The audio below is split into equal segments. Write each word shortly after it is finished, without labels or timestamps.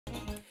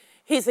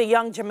He's a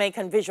young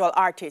Jamaican visual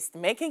artist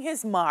making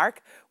his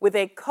mark with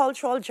a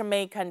cultural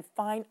Jamaican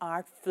fine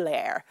art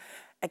flair.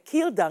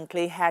 Acquille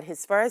Dunkley had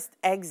his first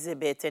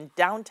exhibit in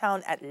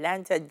downtown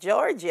Atlanta,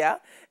 Georgia,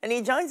 and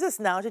he joins us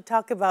now to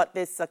talk about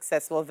this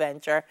successful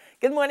venture.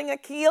 Good morning,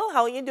 Acquille.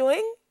 How are you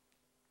doing?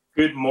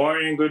 Good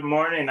morning, good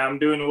morning. I'm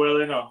doing well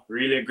enough.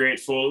 Really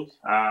grateful.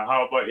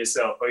 How about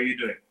yourself? How are you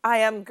doing? I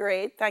am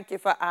great. Thank you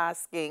for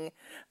asking.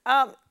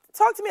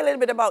 Talk to me a little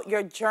bit about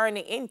your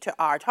journey into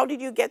art. How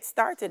did you get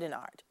started in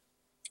art?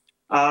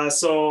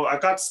 So I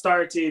got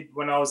started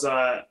when I was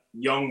a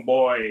young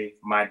boy.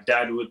 My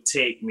dad would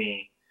take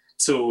me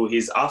to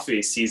his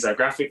office. He's a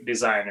graphic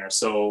designer.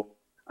 So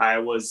I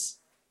was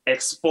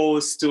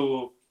exposed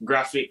to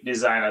graphic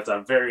design at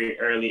a very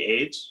early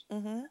age.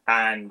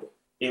 And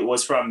it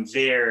was from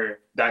there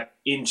that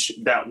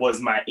that was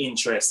my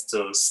interest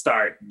to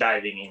start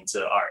diving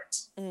into art.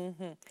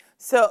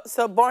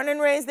 So born and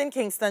raised in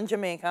Kingston,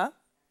 Jamaica?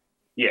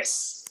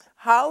 Yes.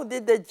 How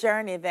did the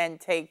journey then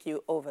take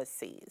you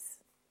overseas?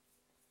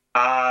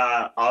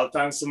 All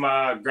thanks to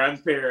my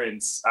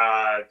grandparents.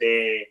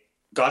 They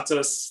got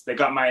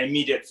my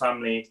immediate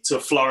family to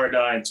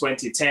Florida in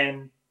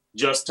 2010,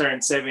 just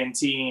turned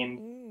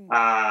 17.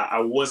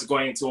 I was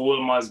going to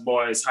Wilma's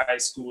Boys High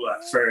School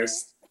at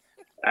first.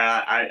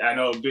 I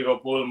know, big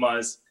up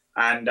Wilma's,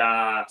 and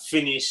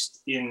finished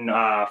in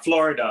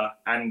Florida.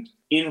 And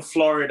in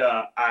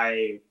Florida,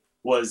 I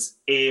was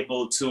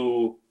able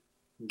to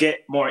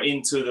get more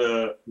into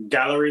the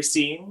gallery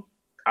scene.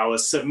 I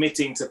was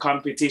submitting to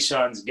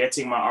competitions,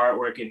 getting my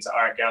artwork into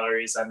art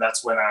galleries, and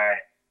that's when I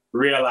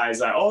realized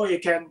that, oh, you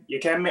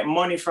can make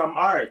money from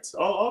art.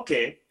 Oh,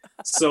 okay.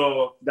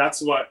 So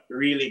that's what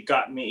really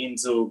got me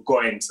into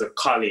going to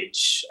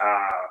college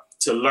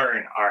to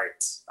learn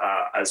art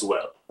as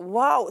well.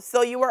 Wow.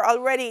 So you were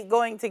already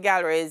going to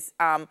galleries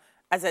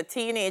as a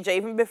teenager,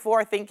 even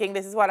before thinking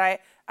this is what I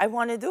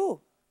want to do.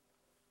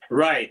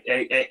 Right.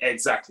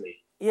 Exactly.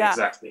 Yeah.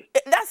 Exactly.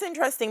 That's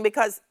interesting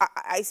because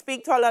I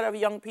speak to a lot of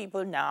young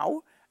people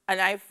now,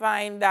 and I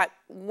find that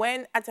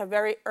when at a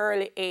very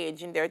early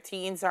age, in their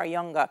teens or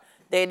younger,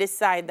 they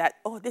decide that,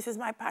 oh, this is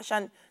my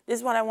passion, this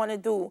is what I want to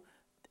do,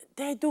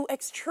 they do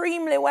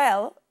extremely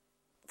well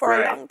for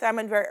a long time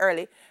and very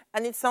early.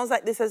 And it sounds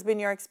like this has been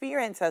your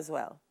experience as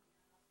well.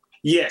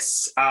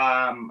 Yes.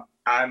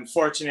 I'm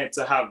fortunate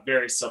to have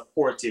very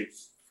supportive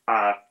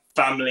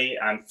family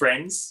and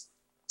friends.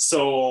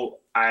 So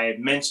I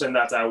mentioned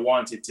that I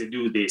wanted to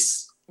do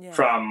this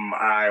from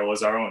I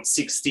was around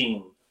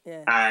 16.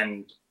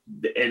 And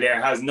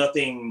there has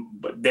nothing,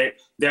 but there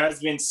has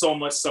been so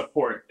much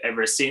support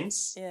ever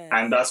since.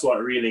 And that's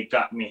what really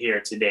got me here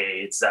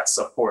today. It's that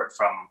support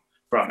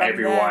from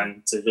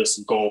everyone to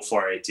just go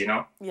for it, you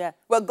know? Yeah.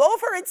 Well, go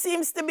for it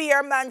seems to be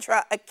your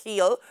mantra,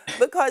 Acquille,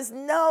 because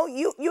now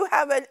you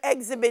have an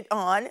exhibit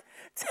on.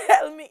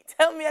 Tell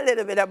me a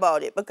little bit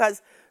about it,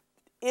 because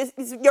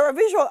you're a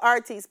visual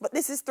artist, but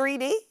this is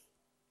 3D?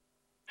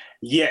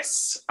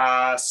 Yes.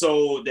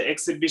 So the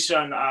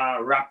exhibition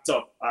wrapped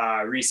up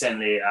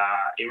recently.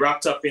 It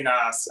wrapped up in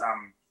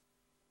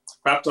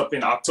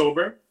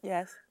October.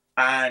 Yes.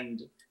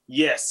 And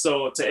yes,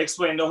 so to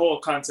explain the whole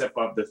concept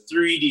of the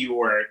 3D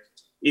work,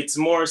 it's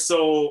more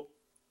so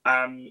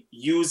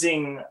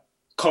using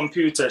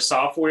computer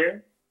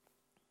software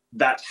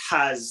that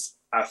has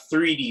a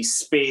 3D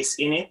space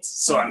in it.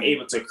 So I'm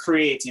able to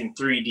create in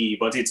 3D,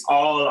 but it's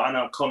all on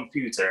a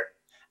computer.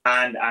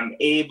 And I'm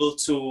able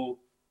to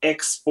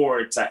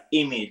export an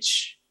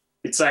image.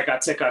 It's like I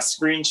take a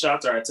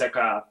screenshot or I take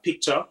a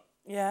picture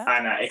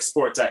and I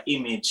export an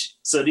image.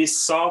 So this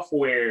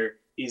software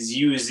is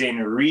using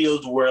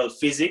real world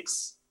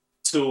physics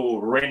to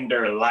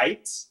render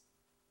light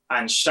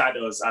and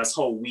shadows as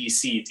how we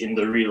see it in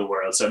the real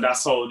world. So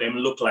that's how them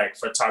look like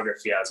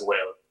photography as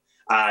well.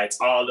 It's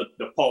all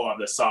the power of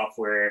the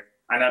software.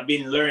 And I've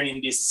been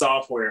learning this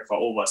software for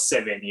over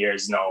 7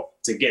 years now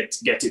to get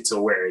it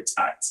to where it's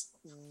at.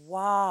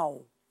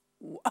 Wow.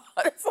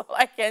 That's all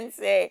I can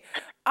say.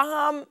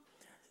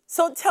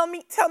 So tell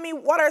me,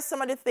 what are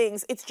some of the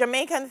things? It's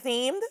Jamaican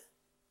themed?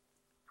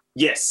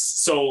 Yes.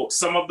 So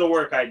some of the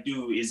work I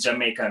do is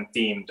Jamaican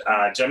themed.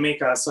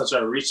 Jamaica has such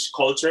a rich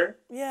culture.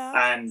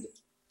 And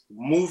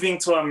moving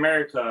to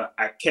America,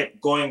 I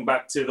kept going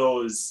back to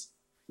those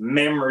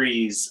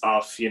memories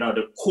of, you know,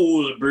 the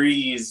cool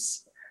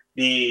breeze,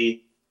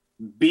 the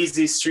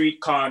busy street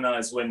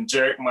corners when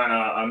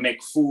Jerkman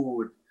make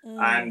food,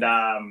 and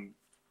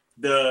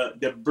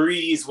the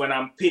breeze when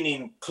I'm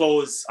pinning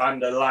clothes on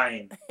the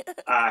line,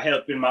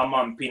 helping my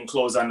mom pin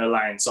clothes on the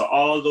line. So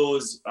all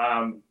those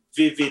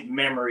vivid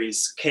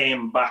memories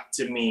came back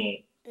to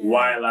me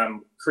while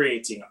I'm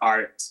creating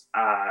art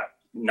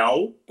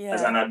now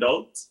as an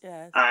adult.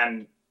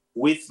 And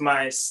with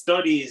my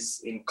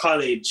studies in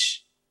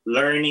college,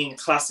 learning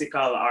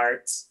classical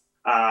art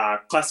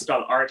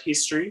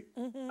history.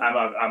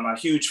 I'm a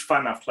huge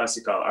fan of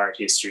classical art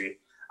history.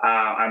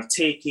 I'm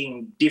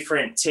taking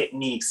different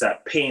techniques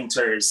that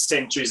painters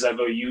centuries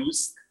ago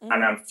used,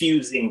 and I'm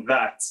fusing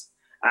that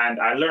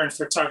And I learned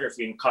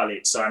photography in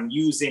college. So I'm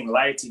using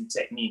lighting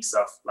techniques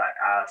of like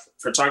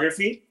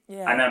photography,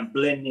 and I'm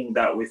blending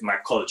that with my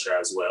culture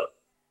as well.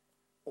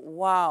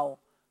 Wow.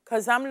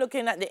 Because I'm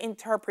looking at the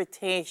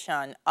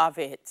interpretation of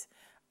it.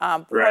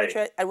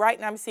 Right. Right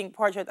now I'm seeing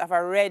portrait of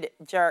a red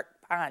jerk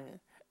pan.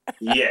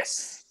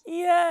 Yes.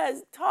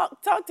 Yes.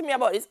 Talk to me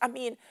about this. I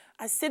mean,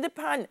 I see the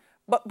pan,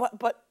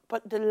 but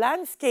the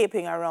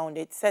landscaping around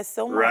it says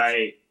so much.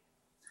 Right.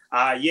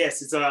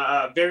 Yes, it's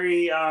a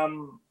very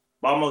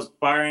almost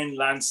barren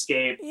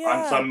landscape,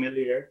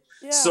 unfamiliar.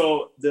 Yeah.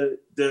 So the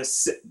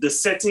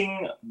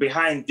setting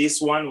behind this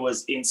one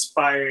was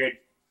inspired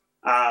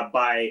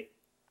by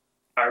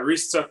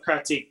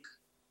aristocratic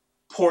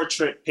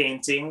portrait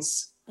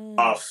paintings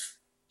of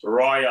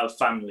royal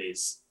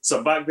families.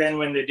 So back then,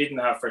 when they didn't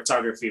have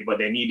photography, but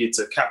they needed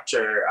to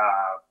capture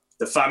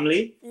the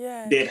family,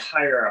 they'd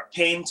hire a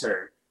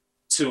painter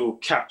to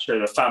capture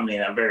the family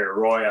in a very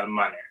royal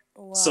manner.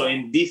 Wow. So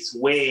in this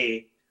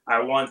way,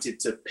 I wanted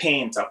to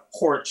paint a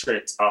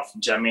portrait of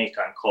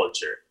Jamaican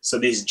culture. So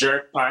this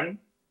jerk pan,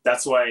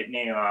 that's why it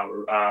named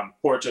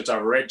Portrait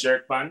of Red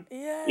Jerk Pan.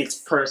 Yes.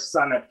 It's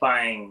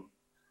personifying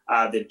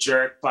the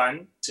jerk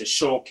pan to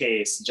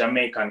showcase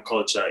Jamaican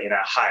culture in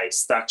a high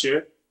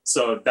stature.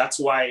 So that's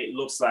why it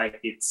looks like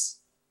it's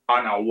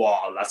on a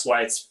wall. That's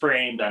why it's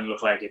framed and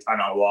look like it's on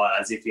a wall,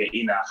 as if you're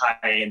in a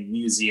high-end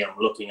museum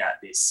looking at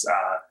this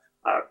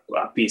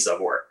piece of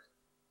work.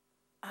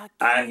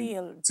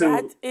 Acquille,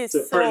 that is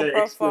so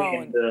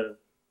profound.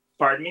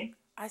 Pardon me?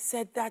 I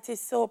said that is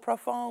so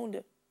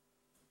profound.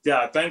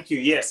 Yeah, thank you.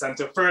 Yes, and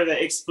to further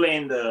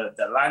explain the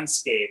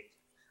landscape,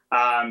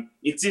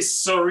 it's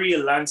this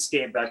surreal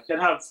landscape that can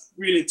have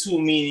really two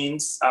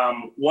meanings.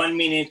 One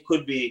meaning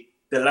could be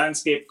the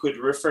landscape could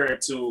refer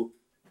to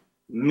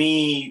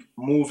me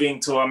moving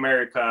to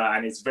America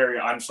and it's very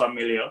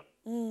unfamiliar.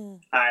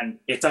 And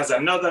it has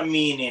another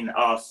meaning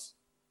of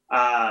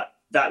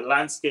that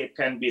landscape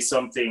can be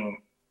something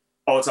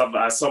out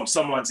of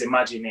someone's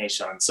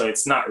imagination. So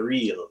it's not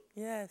real.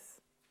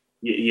 Yes.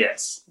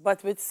 Yes.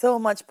 But with so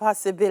much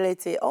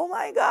possibility. Oh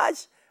my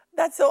gosh,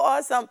 that's so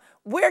awesome.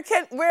 Where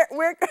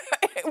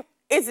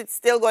is it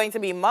still going to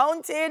be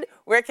mounted?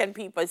 Where can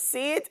people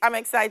see it? I'm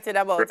excited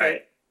about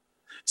it.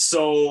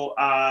 So,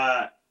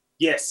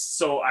 yes,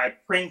 so I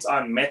print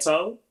on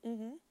metal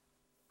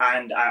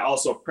and I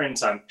also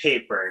print on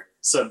paper.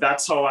 So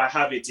that's how I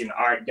have it in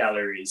art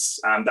galleries.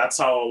 That's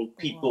how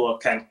people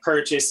can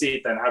purchase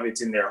it and have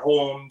it in their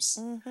homes.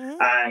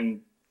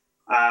 And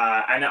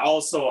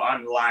also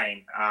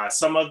online.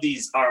 Some of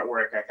these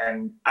artwork I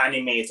can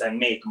animate and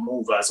make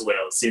move as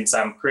well. Since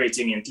I'm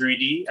creating in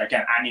 3D, I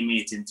can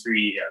animate in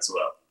 3D as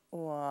well.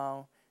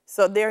 Wow.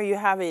 So there you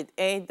have it,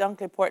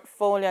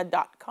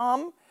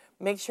 dunkleyportfolio.com.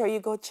 Make sure you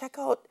go check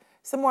out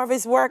some more of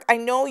his work. I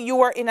know you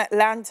were in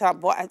Atlanta,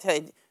 but I tell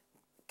you,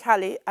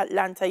 Cali,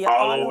 Atlanta, you're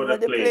all over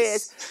the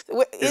place.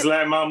 It's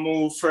like my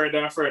move further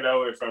and further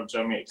away from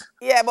Jamaica.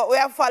 Yeah, but we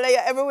have follow you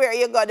everywhere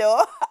you go,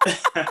 though.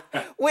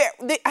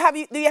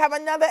 Do you have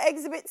another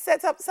exhibit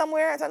set up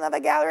somewhere at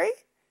another gallery?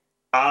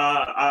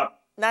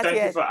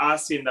 Thank you for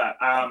asking that.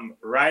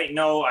 Right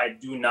now, I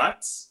do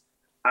not.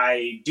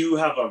 I do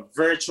have a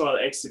virtual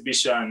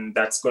exhibition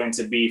that's going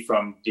to be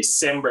from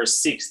December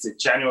 6th to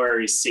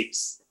January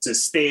 6th. To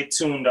stay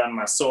tuned on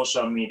my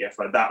social media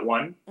for that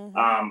one.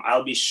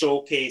 I'll be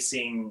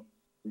showcasing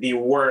the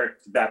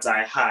work that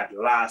I had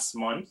last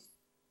month,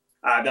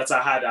 that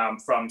I had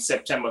from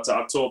September to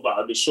October.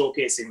 I'll be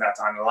showcasing that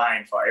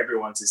online for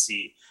everyone to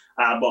see.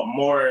 But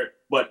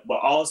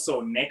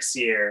also next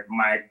year,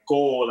 my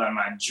goal and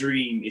my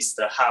dream is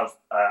to have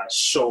a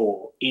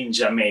show in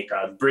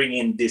Jamaica,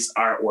 bringing this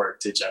artwork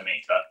to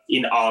Jamaica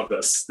in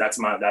August. That's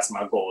my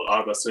goal,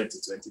 August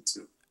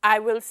 2022. I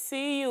will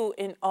see you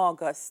in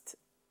August.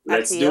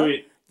 Let's do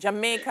it.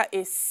 Jamaica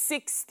is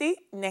 60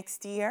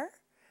 next year.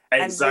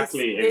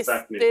 Exactly,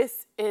 exactly.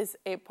 This is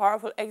a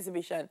powerful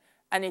exhibition,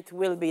 and it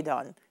will be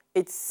done.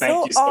 It's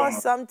so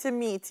awesome to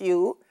meet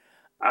you.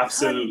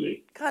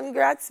 Absolutely.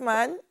 Congrats,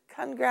 man.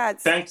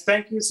 Congrats.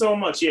 Thank you so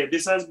much. Yeah,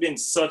 this has been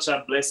such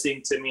a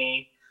blessing to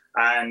me,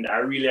 and I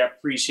really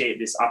appreciate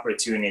this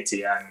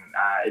opportunity. And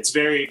it's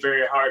very,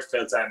 very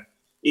heartfelt, and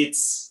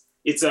it's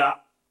an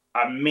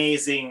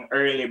amazing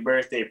early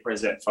birthday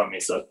present for me.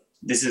 So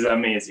this is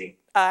amazing.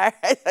 All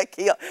right,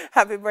 Acquille.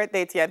 Happy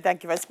birthday to you, and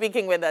thank you for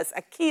speaking with us.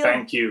 Acquille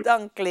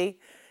Dunkley,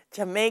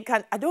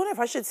 Jamaican. I don't know if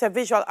I should say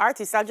visual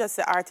artist. I'll just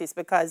say artist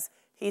because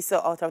he's so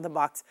out of the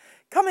box.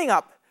 Coming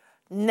up,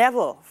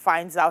 Neville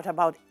finds out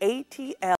about ATL.